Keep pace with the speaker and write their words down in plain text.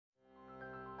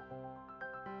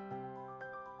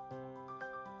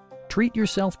Treat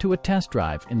yourself to a test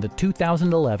drive in the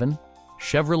 2011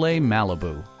 Chevrolet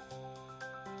Malibu.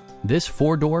 This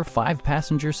four-door,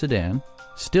 five-passenger sedan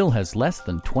still has less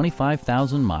than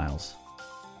 25,000 miles.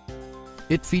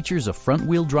 It features a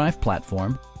front-wheel drive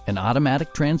platform, an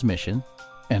automatic transmission,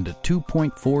 and a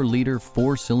 2.4-liter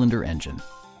four-cylinder engine.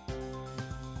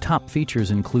 Top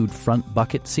features include front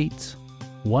bucket seats,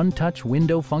 one-touch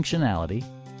window functionality,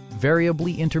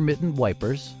 variably intermittent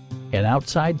wipers, an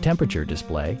outside temperature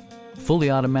display,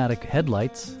 fully automatic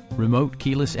headlights, remote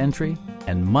keyless entry,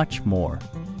 and much more.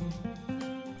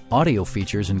 Audio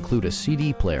features include a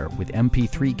CD player with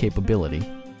MP3 capability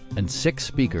and 6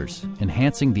 speakers,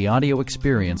 enhancing the audio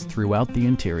experience throughout the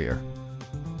interior.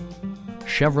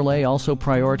 Chevrolet also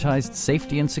prioritized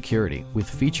safety and security with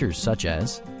features such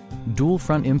as dual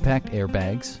front impact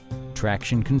airbags,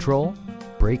 traction control,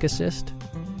 brake assist,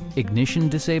 ignition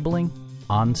disabling,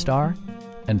 OnStar,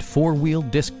 and four-wheel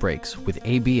disc brakes with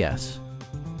ABS.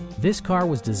 This car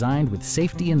was designed with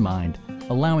safety in mind,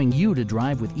 allowing you to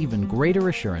drive with even greater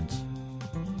assurance.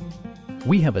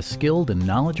 We have a skilled and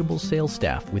knowledgeable sales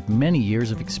staff with many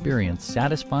years of experience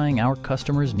satisfying our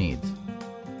customers' needs.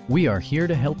 We are here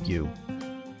to help you.